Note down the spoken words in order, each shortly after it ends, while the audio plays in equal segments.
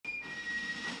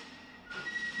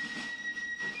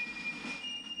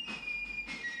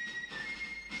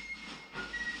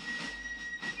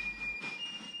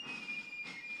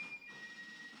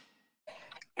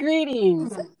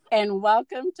Greetings and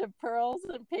welcome to Pearls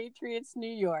and Patriots,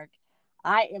 New York.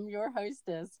 I am your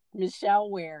hostess,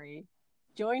 Michelle Wary.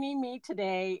 Joining me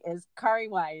today is Kari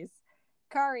Weiss.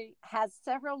 Kari has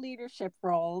several leadership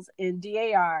roles in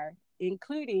DAR,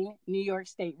 including New York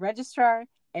State Registrar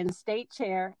and State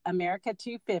Chair, America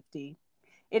 250.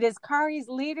 It is Kari's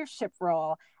leadership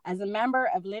role as a member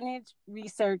of Lineage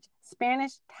Research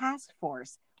Spanish Task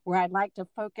Force where I'd like to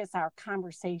focus our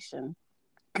conversation.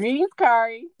 Greetings,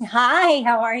 Kari. Hi,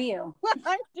 how are you?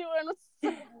 I'm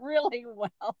doing really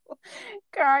well.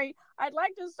 Kari, I'd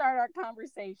like to start our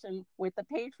conversation with the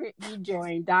patriot you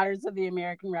joined Daughters of the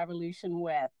American Revolution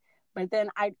with. But then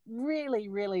I'd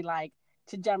really like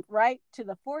to jump right to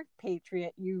the fourth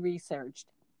patriot you researched.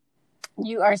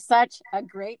 You are such a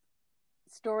great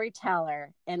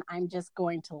storyteller, and I'm just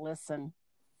going to listen.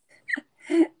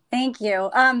 Thank you.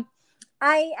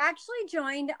 I actually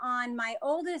joined on my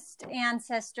oldest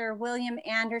ancestor, William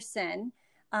Anderson,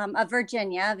 of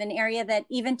Virginia, of an area that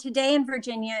even today in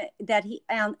Virginia, that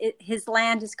his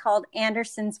land is called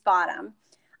Anderson's Bottom.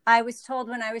 I was told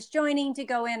when I was joining to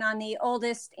go in on the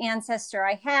oldest ancestor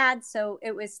I had, so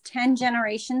it was 10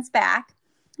 generations back.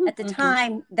 At the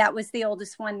time, that was the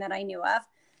oldest one that I knew of.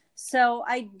 So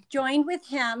I joined with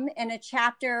him in a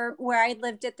chapter where I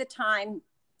lived at the time.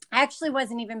 I actually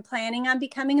wasn't even planning on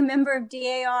becoming a member of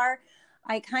DAR.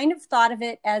 I kind of thought of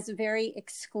it as a very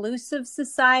exclusive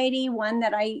society, one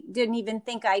that I didn't even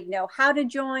think I'd know how to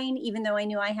join, even though I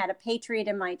knew I had a patriot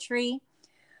in my tree.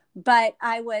 But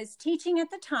I was teaching at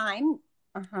the time,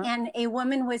 and a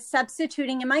woman was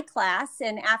substituting in my class.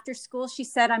 And after school, she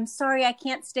said, "I'm sorry, I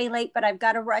can't stay late, but I've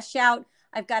got to rush out.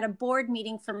 I've got a board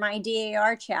meeting for my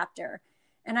DAR chapter."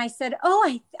 And I said,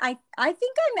 "Oh, I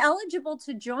think I'm eligible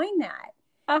to join that."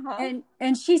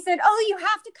 And she said, "Oh, you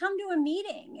have to come to a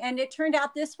meeting." And it turned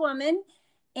out this woman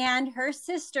and her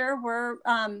sister were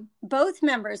both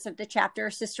members of the chapter.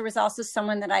 Her sister was also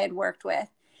someone that I had worked with.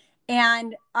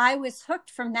 And I was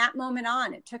hooked from that moment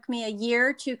on. It took me a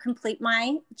year to complete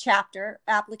my chapter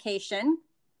application.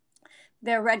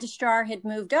 The registrar had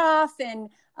moved off, and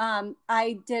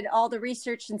I did all the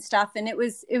research and stuff. And it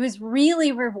was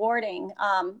really rewarding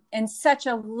and such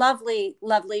a lovely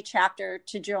chapter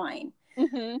to join.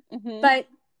 But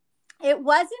it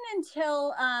wasn't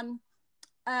until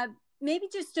maybe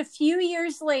just a few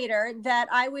years later that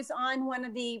I was on one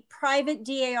of the private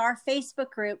DAR Facebook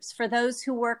groups for those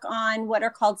who work on what are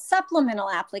called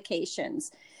supplemental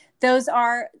applications. Those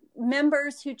are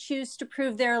members who choose to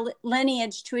prove their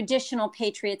lineage to additional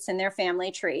patriots in their family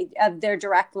tree of their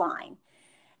direct line.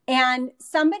 And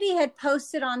somebody had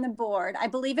posted on the board, I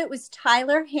believe it was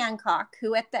Tyler Hancock,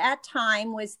 who at that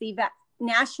time was the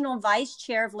National Vice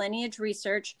Chair of Lineage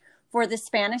Research for the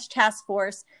Spanish Task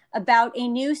Force, about a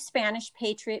new Spanish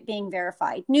patriot being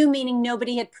verified. New meaning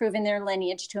nobody had proven their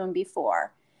lineage to him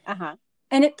before.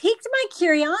 And it piqued my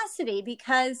curiosity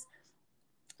because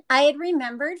I had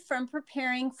remembered from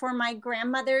preparing for my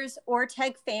grandmother's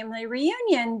Orteg family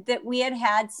reunion that we had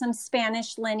had some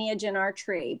Spanish lineage in our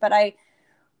tree, but I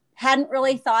hadn't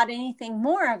really thought anything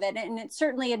more of it. And it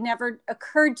certainly had never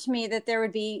occurred to me that there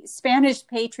would be Spanish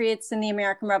patriots in the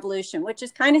American Revolution, which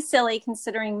is kind of silly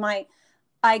considering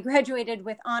I graduated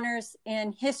with honors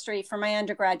in history for my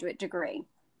undergraduate degree.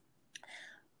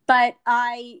 But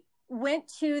I went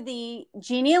to the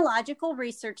Genealogical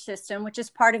Research System, which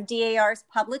is part of DAR's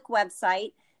public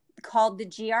website called the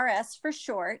GRS for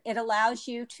short. It allows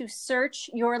you to search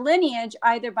your lineage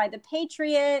either by the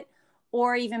patriot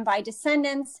or even by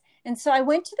descendants. And so I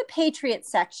went to the patriot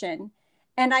section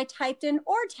and I typed in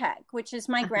Orteg, which is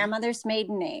my grandmother's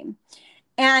maiden name.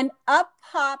 And up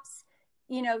pops,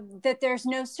 that there's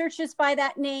no searches by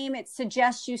that name. It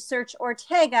suggests you search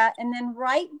Ortega. And then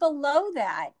right below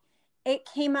that, it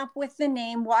came up with the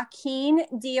name Joaquin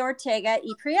de Ortega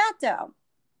y Prieto.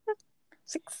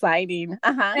 It's exciting.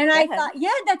 And I thought, yeah,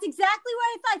 that's exactly what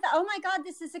I thought. I thought, oh my God,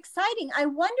 this is exciting. I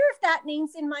wonder if that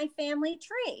name's in my family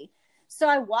tree. So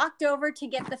I walked over to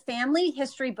get the family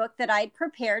history book that I'd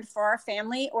prepared for our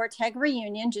family Orteg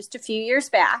reunion just a few years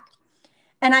back.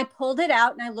 And I pulled it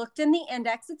out and I looked in the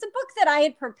index. It's a book that I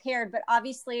had prepared, but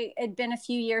obviously it'd been a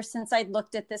few years since I'd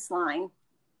looked at this line.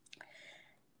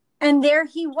 And there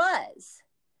he was.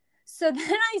 So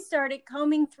then I started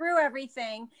combing through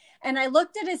everything and I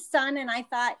looked at his son and I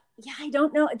thought, yeah, I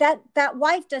don't know, that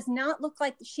wife does not look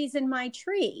like she's in my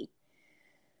tree.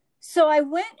 So I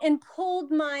went and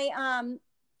pulled my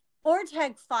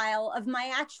ORTEG file of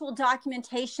my actual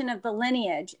documentation of the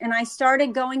lineage. And I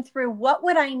started going through what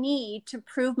would I need to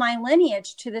prove my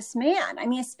lineage to this man. I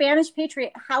mean, a Spanish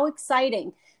patriot, how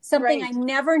exciting. Something I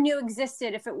never knew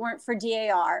existed if it weren't for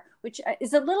DAR, which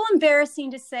is a little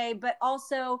embarrassing to say, but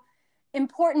also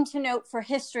important to note for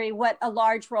history what a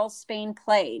large role Spain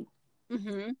played.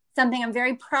 Mm-hmm. Something I'm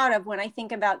very proud of when I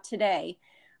think about today.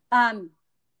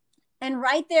 And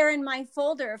right there in my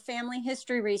folder of family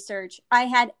history research, I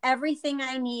had everything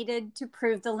I needed to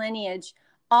prove the lineage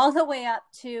all the way up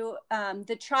to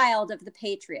the child of the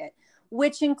patriot,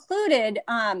 which included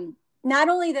not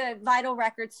only the vital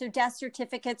records, so death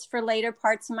certificates for later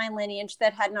parts of my lineage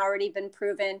that hadn't already been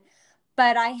proven,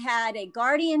 but I had a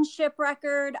guardianship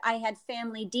record, I had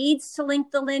family deeds to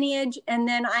link the lineage, and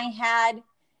then I had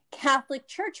Catholic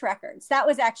Church records. That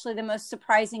was actually the most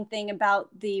surprising thing about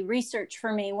the research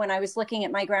for me when I was looking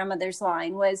at my grandmother's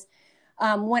line was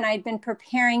when I'd been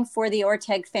preparing for the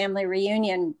ORTEG family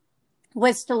reunion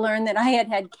was to learn that I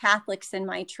had Catholics in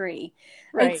my tree.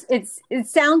 Right. It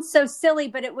sounds so silly,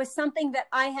 but it was something that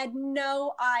I had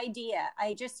no idea.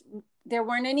 There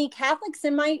weren't any Catholics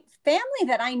in my family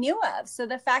that I knew of. So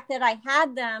the fact that I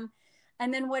had them.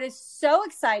 And then what is so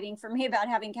exciting for me about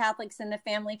having Catholics in the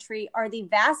family tree are the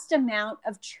vast amount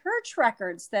of church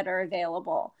records that are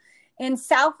available. In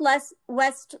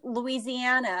Southwest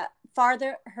Louisiana,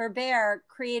 Father Herbert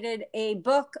created a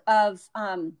book of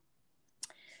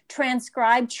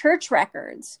transcribed church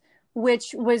records,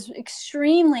 which was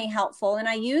extremely helpful. And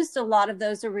I used a lot of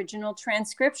those original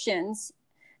transcriptions.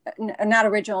 Not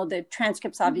original, the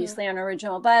transcripts obviously aren't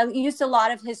original, but I used a lot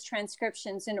of his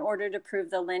transcriptions in order to prove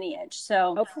the lineage.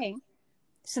 So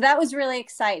that was really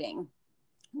exciting,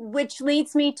 which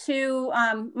leads me to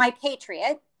my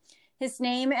patriot. His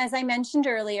name, as I mentioned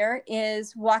earlier,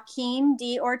 is Joaquin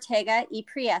de Ortega y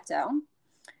Prieto.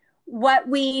 What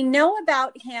we know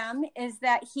about him is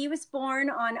that he was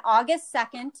born on August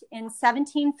 2nd in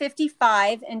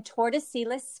 1755 in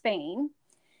Tordesillas, Spain.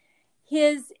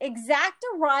 His exact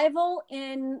arrival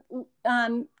in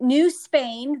New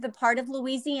Spain, the part of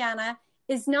Louisiana,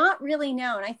 is not really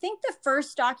known. I think the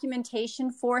first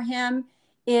documentation for him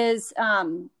is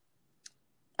in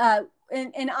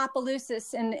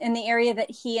Opelousas, in the area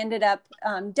that he ended up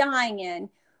dying in,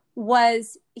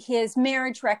 was his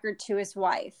marriage record to his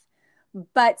wife.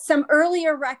 But some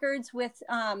earlier records with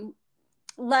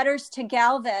letters to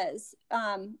Galvez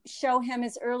show him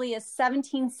as early as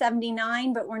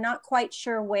 1779, but we're not quite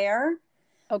sure where.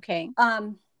 Okay.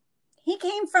 He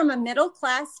came from a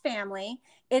middle-class family.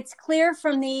 It's clear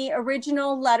from the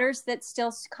original letters that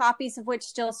copies of which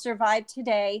still survive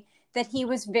today, that he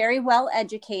was very well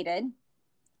educated.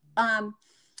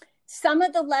 Some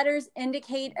of the letters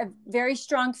indicate a very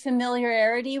strong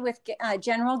familiarity with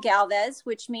General Galvez,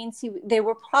 which means they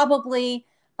were probably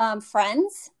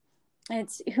friends.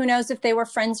 Who knows if they were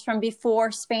friends from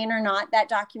before Spain or not. That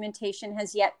documentation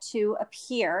has yet to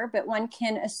appear, but one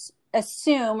can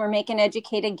assume or make an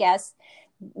educated guess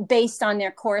based on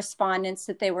their correspondence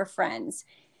that they were friends.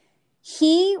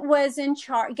 He was in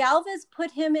charge. Galvez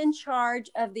put him in charge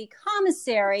of the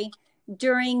commissary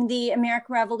during the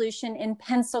American Revolution in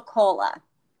Pensacola.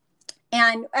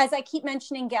 And as I keep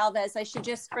mentioning Galvez, I should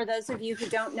just, for those of you who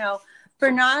don't know,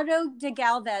 Bernardo de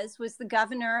Galvez was the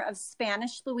governor of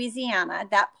Spanish Louisiana.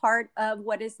 That part of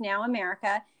what is now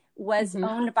America was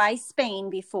owned by Spain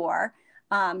before.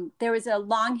 There was a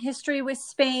long history with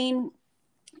Spain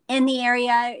in the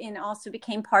area and also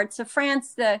became parts of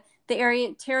France. The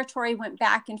territory went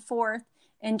back and forth.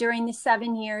 And during the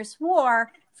 7 Years'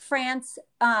 War, France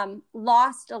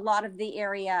lost a lot of the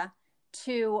area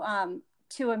to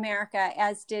America,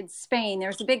 as did Spain. There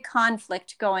was a big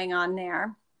conflict going on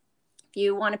there. If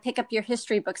you want to pick up your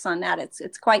history books on that,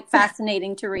 it's quite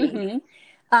fascinating to read.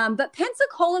 But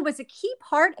Pensacola was a key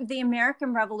part of the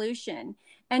American Revolution,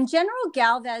 and General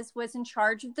Galvez was in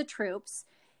charge of the troops.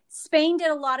 Spain did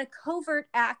a lot of covert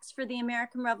acts for the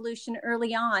American Revolution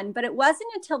early on, but it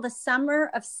wasn't until the summer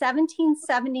of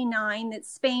 1779 that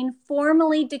Spain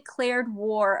formally declared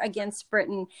war against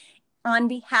Britain on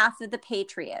behalf of the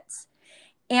Patriots.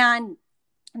 And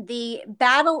the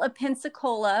Battle of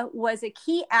Pensacola was a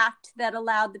key act that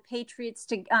allowed the Patriots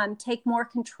to take more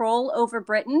control over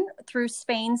Britain through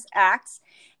Spain's acts.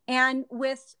 And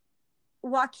with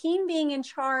Joaquin being in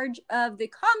charge of the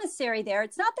commissary there,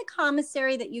 it's not the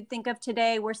commissary that you'd think of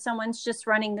today where someone's just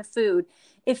running the food.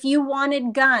 If you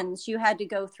wanted guns, you had to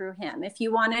go through him. If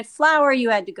you wanted flour, you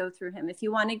had to go through him. If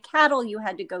you wanted cattle, you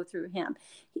had to go through him.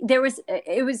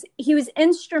 He was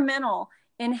instrumental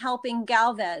in helping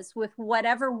Galvez with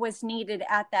whatever was needed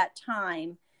at that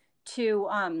time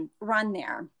to run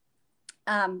there.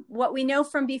 What we know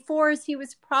from before is he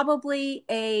was probably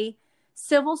a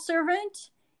civil servant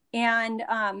and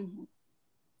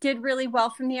did really well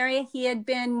from the area. He had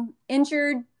been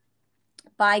injured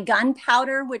by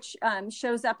gunpowder, which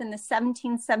shows up in the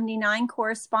 1779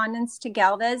 correspondence to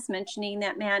Galvez, mentioning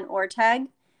that man Orteg.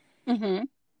 Mm-hmm.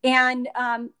 And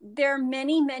there are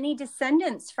many, many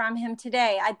descendants from him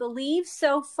today. I believe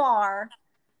so far,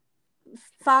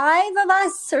 5 of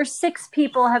us or 6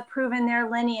 people have proven their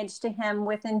lineage to him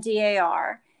within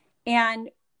DAR. And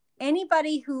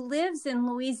anybody who lives in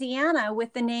Louisiana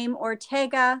with the name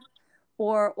Ortega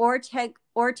or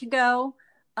Ortego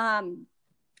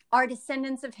are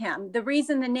descendants of him. The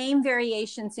reason the name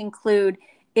variations include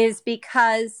is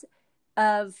because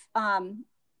of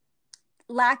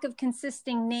lack of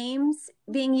consisting names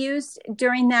being used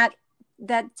during that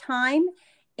time.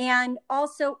 And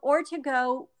also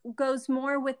Ortego goes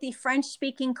more with the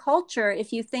French-speaking culture.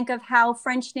 If you think of how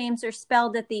French names are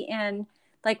spelled at the end,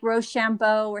 like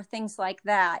Rochambeau or things like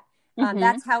that,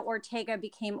 that's how Ortega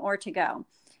became Ortego.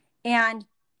 And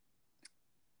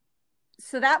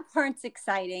so that part's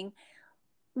exciting.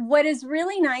 What is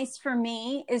really nice for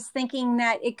me is thinking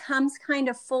that it comes kind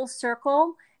of full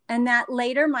circle, and that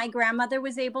later my grandmother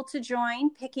was able to join,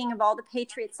 picking of all the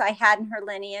patriots I had in her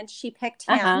lineage. She picked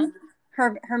him,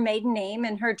 her maiden name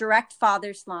and her direct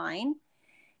father's line.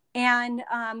 And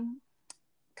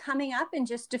coming up in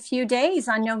just a few days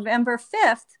on November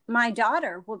 5th, my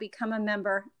daughter will become a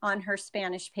member on her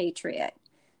Spanish Patriot.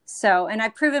 So, and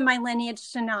I've proven my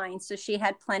lineage to 9, so she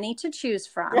had plenty to choose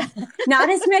from. Not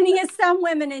as many as some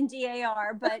women in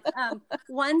DAR, but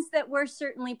ones that we're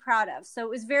certainly proud of. So it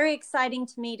was very exciting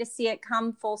to me to see it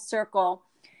come full circle.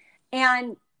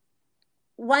 And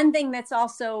one thing that's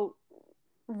also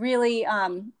really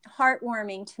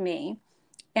heartwarming to me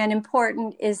and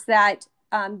important is that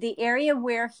the area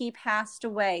where he passed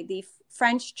away, the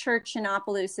French church in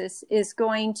Opelousas, is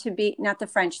going to be, not the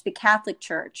French, the Catholic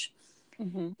church,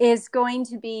 is going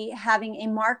to be having a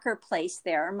marker placed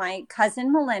there. My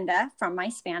cousin Melinda from my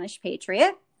Spanish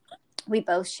Patriot, we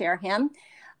both share him.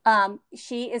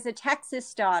 She is a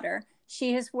Texas daughter.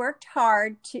 She has worked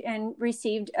hard and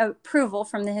received approval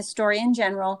from the Historian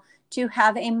General to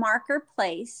have a marker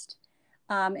placed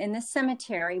in the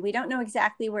cemetery. We don't know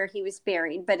exactly where he was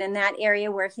buried, but in that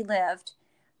area where he lived,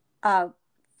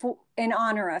 in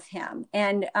honor of him.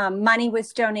 And money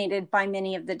was donated by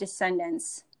many of the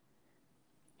descendants.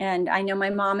 And I know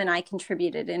my mom and I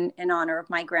contributed in honor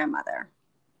of my grandmother.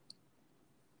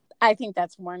 I think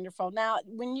that's wonderful. Now,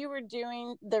 when you were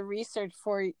doing the research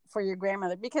for your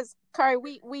grandmother, because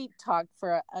Kari, we talked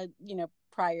for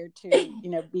prior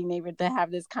to being able to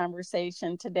have this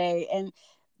conversation today, and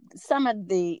some of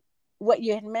what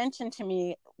you had mentioned to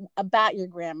me about your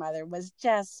grandmother was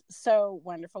just so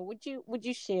wonderful. Would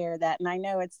you share that? And I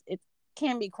know it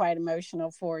can be quite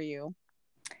emotional for you.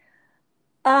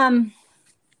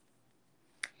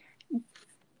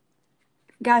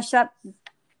 Gosh, that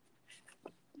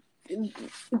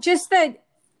just that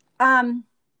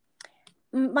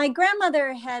my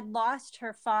grandmother had lost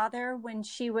her father when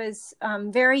she was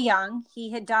very young. He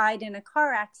had died in a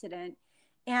car accident.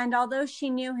 And although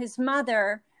she knew his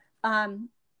mother,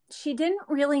 she didn't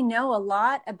really know a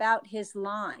lot about his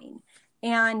line.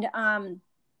 And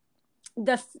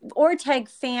the Orteg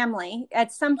family,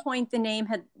 at some point, the name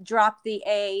had dropped the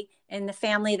A in the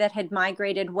family that had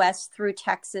migrated west through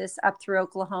Texas, up through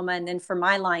Oklahoma, and then for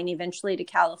my line, eventually to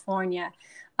California,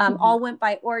 all went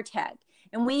by Orteg.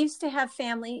 And we used to have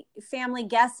family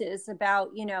guesses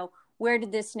about, where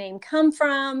did this name come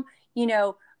from?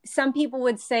 Some people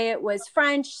would say it was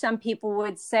French. Some people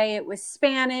would say it was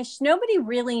Spanish. Nobody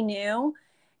really knew.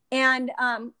 And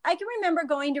I can remember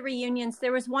going to reunions.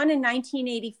 There was one in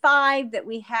 1985 that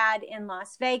we had in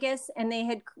Las Vegas, and they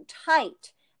had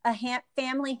typed a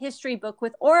family history book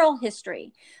with oral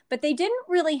history, but they didn't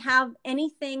really have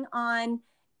anything on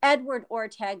Edward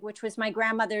Orteg, which was my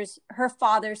grandmother's, her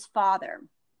father's father.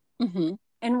 Mm-hmm.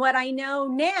 And what I know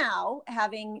now,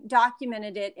 having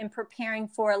documented it and preparing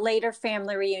for a later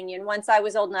family reunion, once I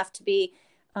was old enough to be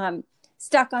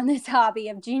stuck on this hobby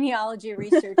of genealogy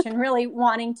research and really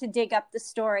wanting to dig up the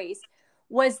stories,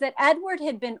 was that Edward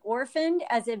had been orphaned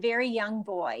as a very young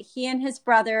boy. He and his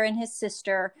brother and his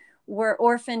sister were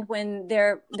orphaned when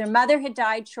their mother had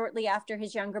died shortly after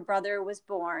his younger brother was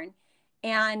born.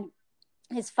 And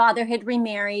his father had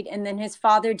remarried, and then his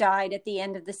father died at the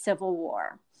end of the Civil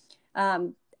War.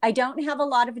 I don't have a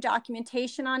lot of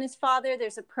documentation on his father.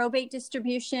 There's a probate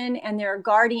distribution, and there are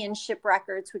guardianship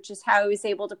records, which is how he was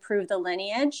able to prove the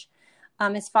lineage.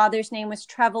 His father's name was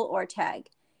Treville Orteg.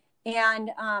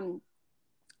 And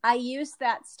I used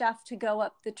that stuff to go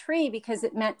up the tree because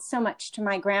it meant so much to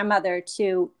my grandmother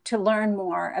to learn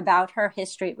more about her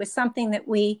history. It was something that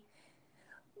we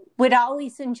would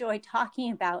always enjoy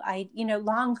talking about.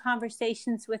 Long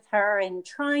conversations with her and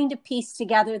trying to piece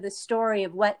together the story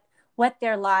of what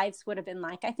their lives would have been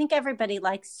like. I think everybody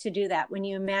likes to do that when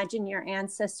you imagine your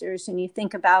ancestors and you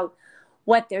think about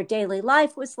what their daily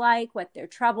life was like, what their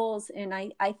troubles. And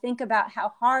I think about how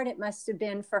hard it must have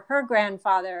been for her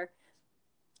grandfather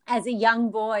as a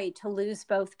young boy to lose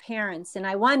both parents. And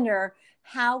I wonder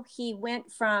how he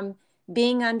went from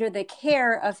being under the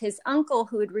care of his uncle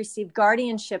who had received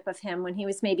guardianship of him when he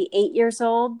was maybe 8 years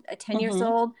old, 10 years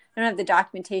old. I don't have the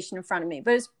documentation in front of me,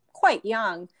 but it was quite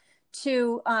young,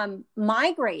 to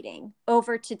migrating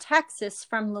over to Texas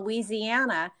from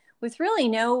Louisiana with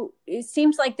really it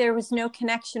seems like there was no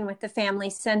connection with the family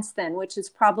since then, which is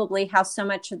probably how so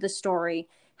much of the story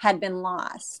had been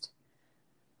lost.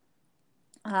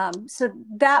 So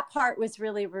that part was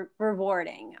really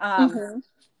rewarding.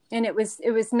 And it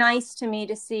was nice to me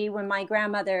to see when my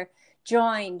grandmother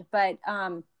joined, but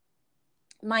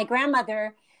my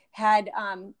grandmother had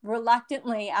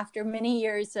reluctantly, after many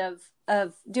years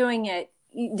of doing it,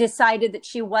 decided that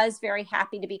she was very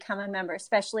happy to become a member,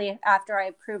 especially after I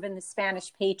had proven the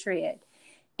Spanish Patriot.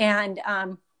 And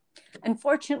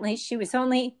unfortunately, she was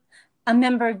only a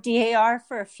member of DAR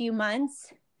for a few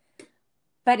months,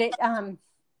 but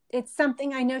it's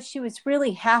something I know she was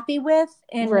really happy with.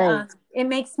 And it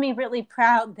makes me really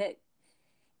proud that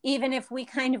even if we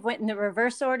kind of went in the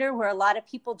reverse order, where a lot of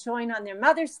people join on their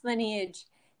mother's lineage,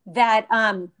 that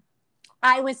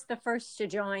I was the first to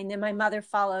join, then my mother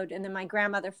followed, and then my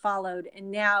grandmother followed. And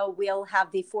now we'll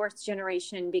have the fourth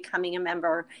generation becoming a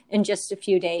member in just a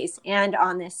few days and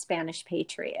on this Spanish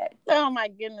Patriot. Oh my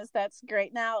goodness, that's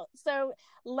great. Now, so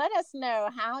let us know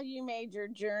how you made your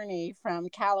journey from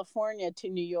California to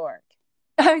New York.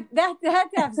 That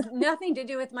has nothing to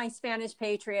do with my Spanish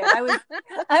Patriot. I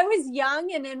was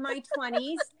young and in my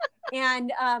 20s,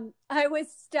 and I was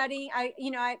studying.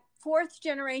 I fourth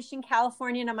generation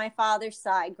Californian on my father's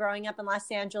side, growing up in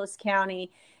Los Angeles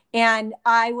County. And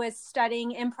I was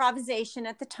studying improvisation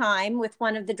at the time with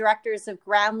one of the directors of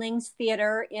Groundlings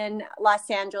Theater in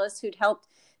Los Angeles, who'd helped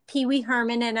Pee Wee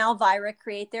Herman and Elvira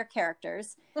create their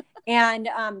characters. And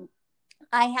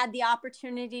I had the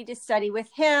opportunity to study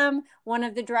with him, one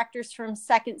of the directors from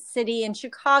Second City in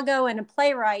Chicago, and a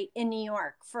playwright in New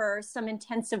York for some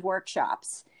intensive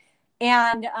workshops.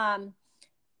 And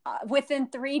within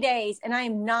 3 days, and I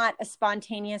am not a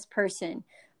spontaneous person,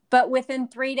 but within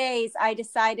 3 days, I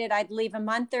decided I'd leave a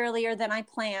month earlier than I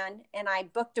planned. And I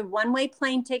booked a one-way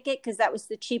plane ticket because that was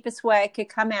the cheapest way I could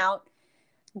come out.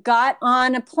 Got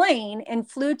on a plane and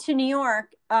flew to New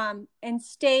York and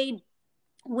stayed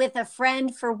with a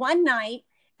friend for one night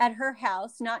at her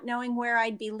house, not knowing where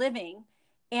I'd be living,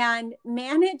 and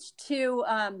managed to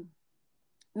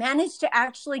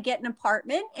actually get an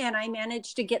apartment, and I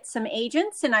managed to get some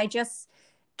agents, and I just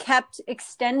kept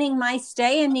extending my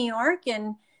stay in New York,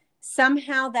 and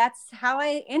somehow that's how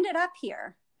I ended up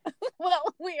here. Well,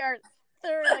 we are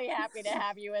thoroughly happy to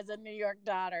have you as a New York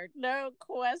daughter. No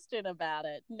question about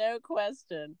it. No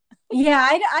question. Yeah,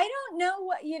 I don't know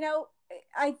what,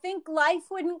 I think life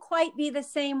wouldn't quite be the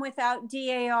same without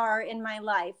DAR in my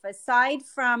life, aside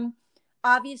from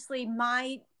obviously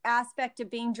my aspect of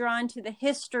being drawn to the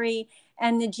history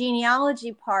and the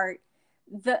genealogy part.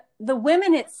 The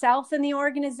women itself in the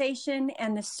organization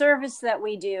and the service that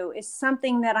we do is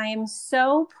something that I am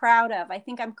so proud of. I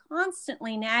think I'm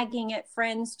constantly nagging at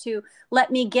friends to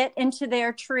let me get into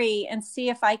their tree and see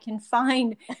if I can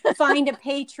find a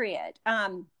patriot.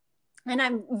 And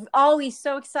I'm always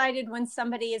so excited when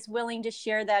somebody is willing to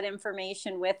share that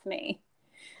information with me.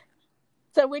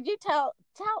 So would you tell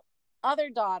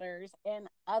other daughters and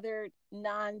other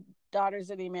non-daughters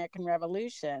of the American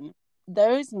Revolution,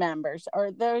 those members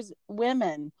or those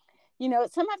women,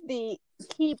 some of the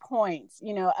key points,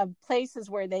 of places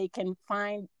where they can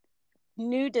find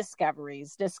new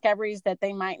discoveries that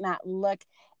they might not look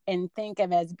and think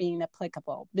of as being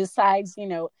applicable besides,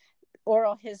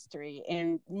 oral history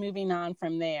and moving on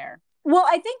from there? Well,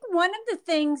 I think one of the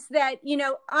things that,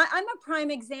 I'm a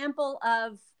prime example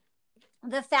of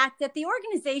the fact that the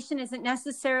organization isn't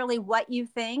necessarily what you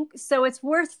think. So it's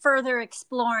worth further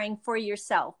exploring for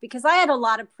yourself, because I had a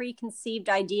lot of preconceived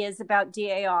ideas about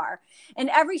DAR, and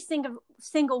every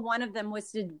single one of them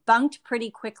was debunked pretty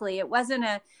quickly. It wasn't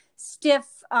a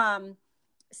stiff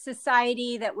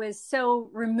society that was so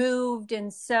removed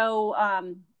and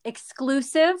so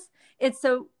exclusive. It's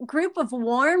a group of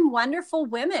warm, wonderful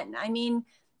women. I mean,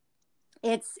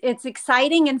 It's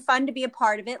exciting and fun to be a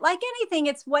part of it. Like anything,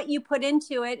 it's what you put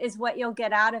into it is what you'll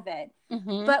get out of it.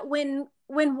 Mm-hmm. But when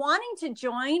wanting to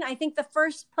join, I think the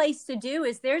first place to do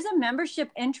is there's a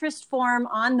membership interest form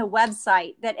on the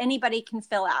website that anybody can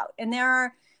fill out. And there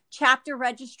are chapter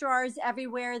registrars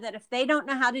everywhere that if they don't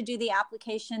know how to do the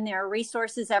application, there are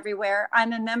resources everywhere.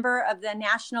 I'm a member of the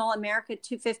National America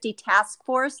 250 Task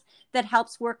Force that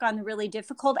helps work on the really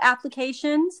difficult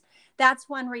applications. That's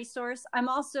one resource. I'm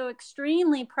also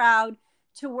extremely proud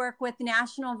to work with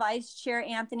National Vice Chair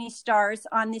Anthony Stars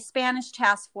on the Spanish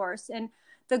Task Force. And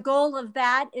the goal of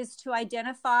that is to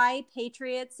identify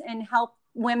patriots and help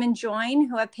women join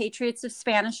who have patriots of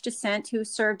Spanish descent who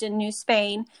served in New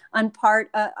Spain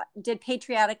did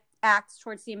patriotic acts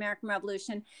towards the American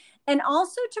Revolution, and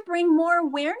also to bring more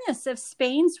awareness of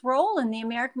Spain's role in the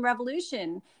American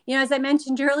Revolution. You know, as I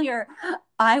mentioned earlier,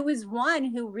 I was one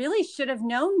who really should have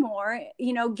known more,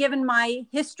 you know, given my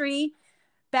history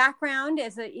background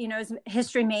as a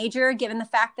history major, given the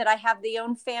fact that I have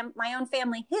my own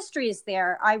family history is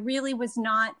there. I really was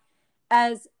not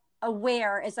as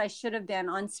aware as I should have been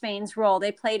on Spain's role.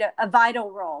 They played a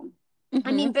vital role. Mm-hmm.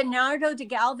 I mean, Bernardo de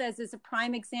Galvez is a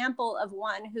prime example of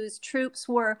one whose troops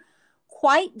were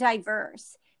quite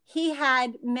diverse. He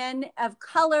had men of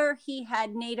color, he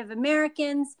had Native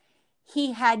Americans,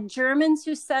 he had Germans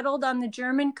who settled on the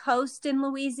German coast in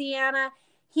Louisiana.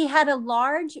 He had a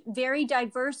large, very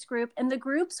diverse group, and the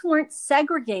groups weren't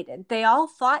segregated. They all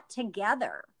fought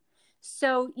together.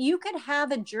 So you could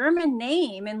have a German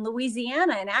name in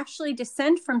Louisiana and actually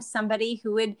descend from somebody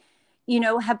who would, you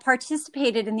know, have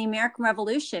participated in the American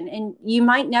Revolution, and you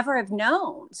might never have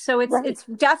known. So it's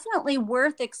definitely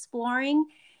worth exploring.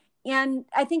 And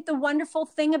I think the wonderful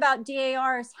thing about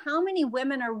DAR is how many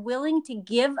women are willing to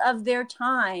give of their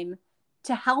time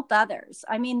to help others.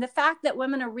 I mean, the fact that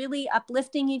women are really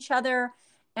uplifting each other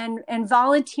and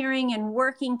volunteering and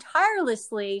working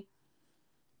tirelessly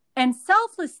and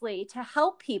selflessly to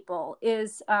help people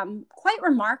is quite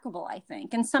remarkable, I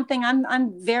think, and something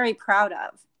I'm very proud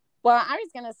of. Well, I was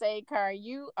going to say, Kari,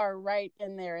 you are right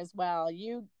in there as well.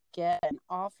 You get an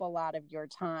awful lot of your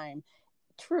time.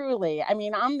 Truly. I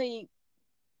mean, I'm a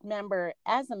member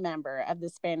of the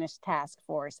Spanish Task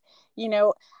Force. You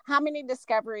know, how many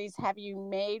discoveries have you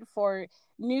made for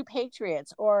new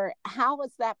patriots, or how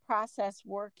is that process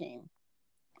working?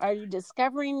 Are you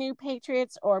discovering new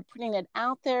patriots or putting it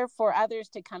out there for others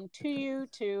to come to you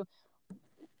to?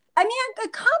 I mean, a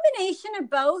combination of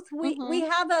both. We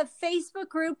have a Facebook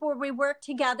group where we work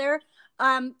together.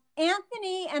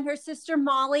 Anthony and her sister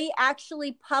Molly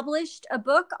actually published a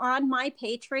book on My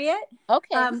Patriot,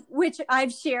 which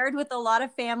I've shared with a lot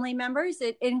of family members.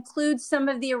 It includes some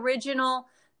of the original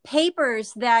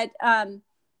papers that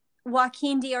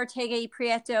Joaquin de Ortega y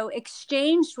Prieto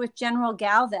exchanged with General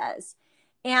Galvez.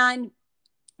 And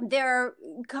they're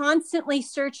constantly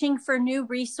searching for new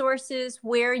resources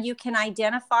where you can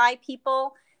identify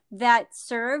people that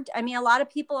served. I mean, a lot of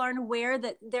people aren't aware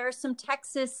that there are some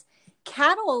Texas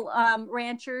cattle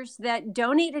ranchers that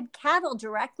donated cattle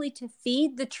directly to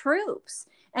feed the troops.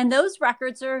 And those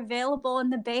records are available in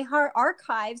the Behar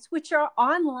archives, which are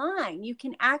online. You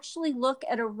can actually look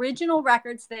at original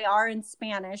records. They are in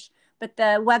Spanish, but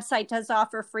the website does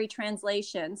offer free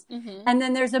translations. Mm-hmm. And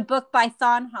then there's a book by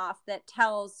Thonhoff that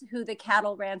tells who the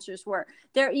cattle ranchers were.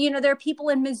 There are people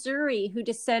in Missouri who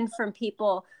descend from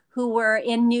people who were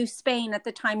in New Spain at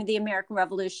the time of the American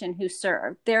Revolution who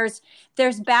served. There's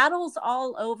battles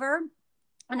all over.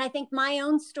 And I think my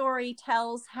own story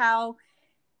tells how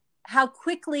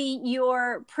quickly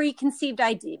your preconceived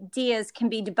ideas can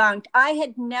be debunked. I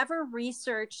had never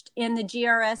researched in the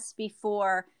GRS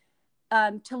before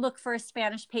to look for a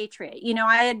Spanish patriot. You know,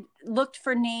 I had looked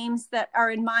for names that are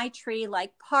in my tree,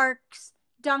 like Parks,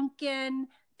 Duncan,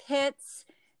 Pitts,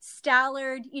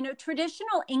 Stallard, you know,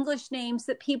 traditional English names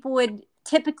that people would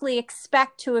typically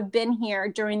expect to have been here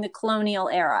during the colonial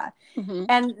era. Mm-hmm.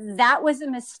 And that was a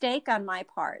mistake on my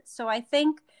part. So I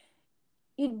think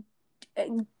you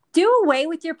do away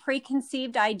with your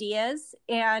preconceived ideas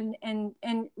and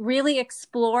really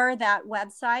explore that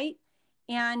website.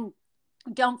 And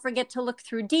don't forget to look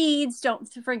through deeds. Don't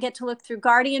forget to look through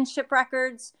guardianship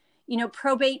records, you know,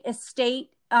 probate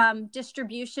estate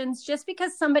distributions. Just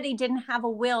because somebody didn't have a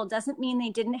will doesn't mean they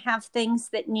didn't have things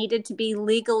that needed to be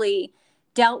legally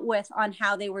dealt with on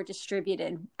how they were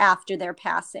distributed after their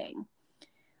passing.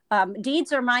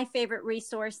 Deeds are my favorite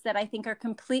resource that I think are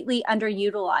completely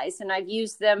underutilized, and I've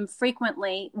used them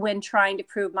frequently when trying to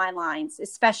prove my lines,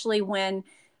 especially when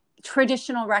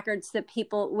traditional records that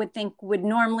people would think would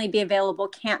normally be available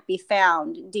can't be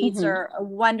found. Deeds mm-hmm. are a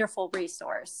wonderful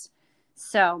resource.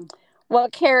 So, well,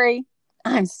 Kari,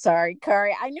 I'm sorry,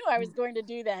 Kari. I knew I was going to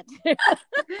do that too.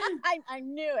 I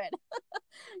knew it.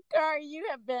 Kari, you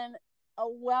have been a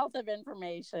wealth of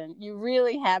information. You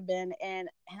really have been, and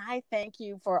I thank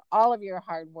you for all of your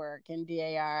hard work in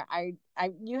DAR.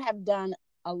 You have done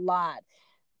a lot,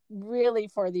 really,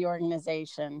 for the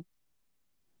organization.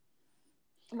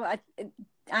 Well,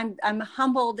 I'm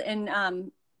humbled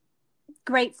and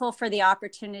grateful for the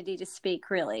opportunity to speak.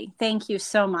 Really, thank you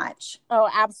so much. Oh,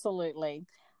 absolutely.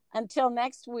 Until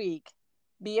next week,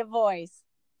 be a voice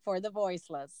for the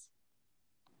voiceless.